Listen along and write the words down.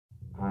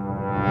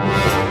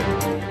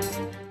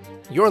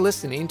You're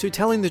listening to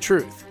Telling the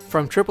Truth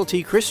from Triple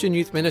T Christian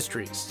Youth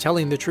Ministries,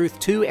 telling the truth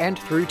to and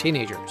through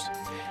teenagers.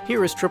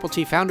 Here is Triple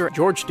T founder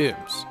George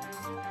Dooms.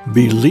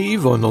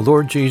 Believe on the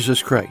Lord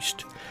Jesus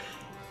Christ.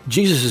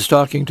 Jesus is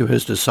talking to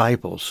his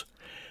disciples.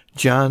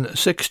 John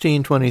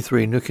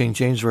 16:23, New King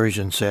James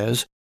Version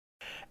says,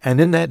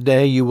 "And in that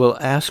day you will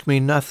ask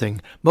me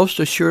nothing. Most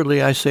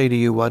assuredly I say to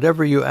you,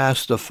 whatever you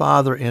ask the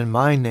Father in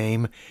my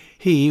name,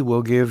 he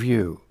will give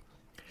you."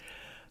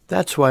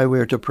 That's why we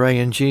are to pray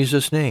in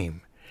Jesus'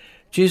 name.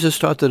 Jesus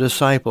taught the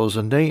disciples,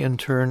 and they in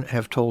turn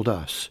have told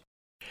us.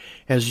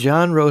 As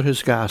John wrote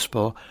his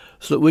gospel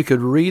so that we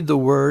could read the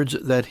words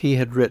that he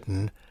had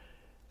written,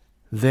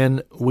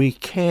 then we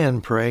can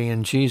pray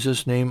in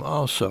Jesus' name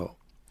also.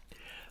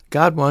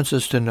 God wants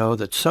us to know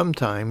that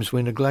sometimes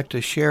we neglect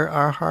to share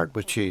our heart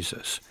with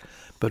Jesus,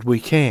 but we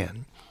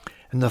can,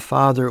 and the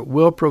Father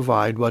will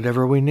provide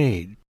whatever we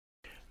need.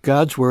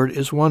 God's word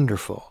is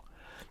wonderful.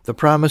 The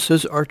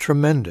promises are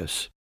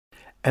tremendous,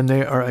 and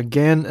they are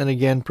again and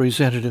again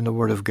presented in the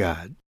Word of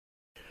God.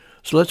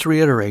 So let's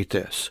reiterate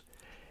this.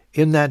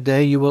 In that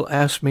day you will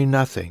ask me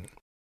nothing.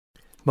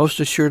 Most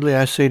assuredly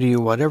I say to you,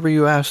 whatever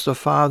you ask the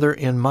Father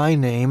in my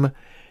name,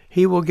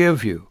 he will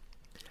give you.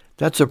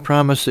 That's a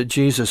promise that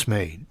Jesus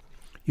made.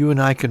 You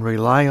and I can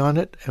rely on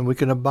it, and we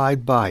can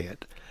abide by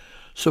it.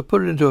 So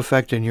put it into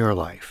effect in your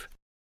life.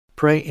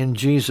 Pray in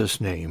Jesus'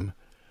 name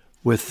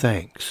with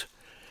thanks.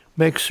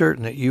 Make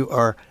certain that you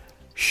are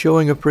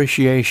showing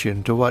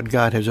appreciation to what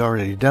God has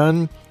already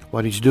done,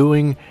 what he's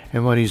doing,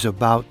 and what he's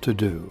about to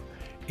do.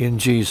 In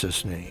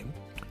Jesus' name.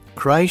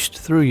 Christ,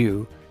 through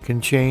you,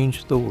 can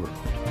change the world.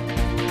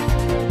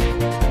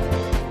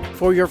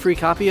 For your free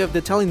copy of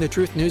the Telling the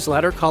Truth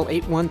newsletter, call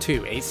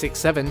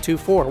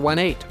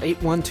 812-867-2418,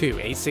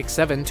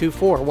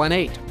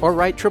 812-867-2418, or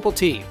write Triple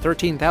T,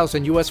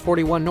 13,000 U.S.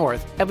 41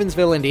 North,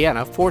 Evansville,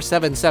 Indiana,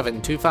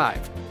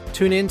 47725.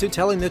 Tune in to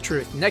Telling the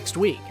Truth next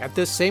week at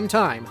this same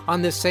time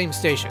on this same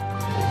station.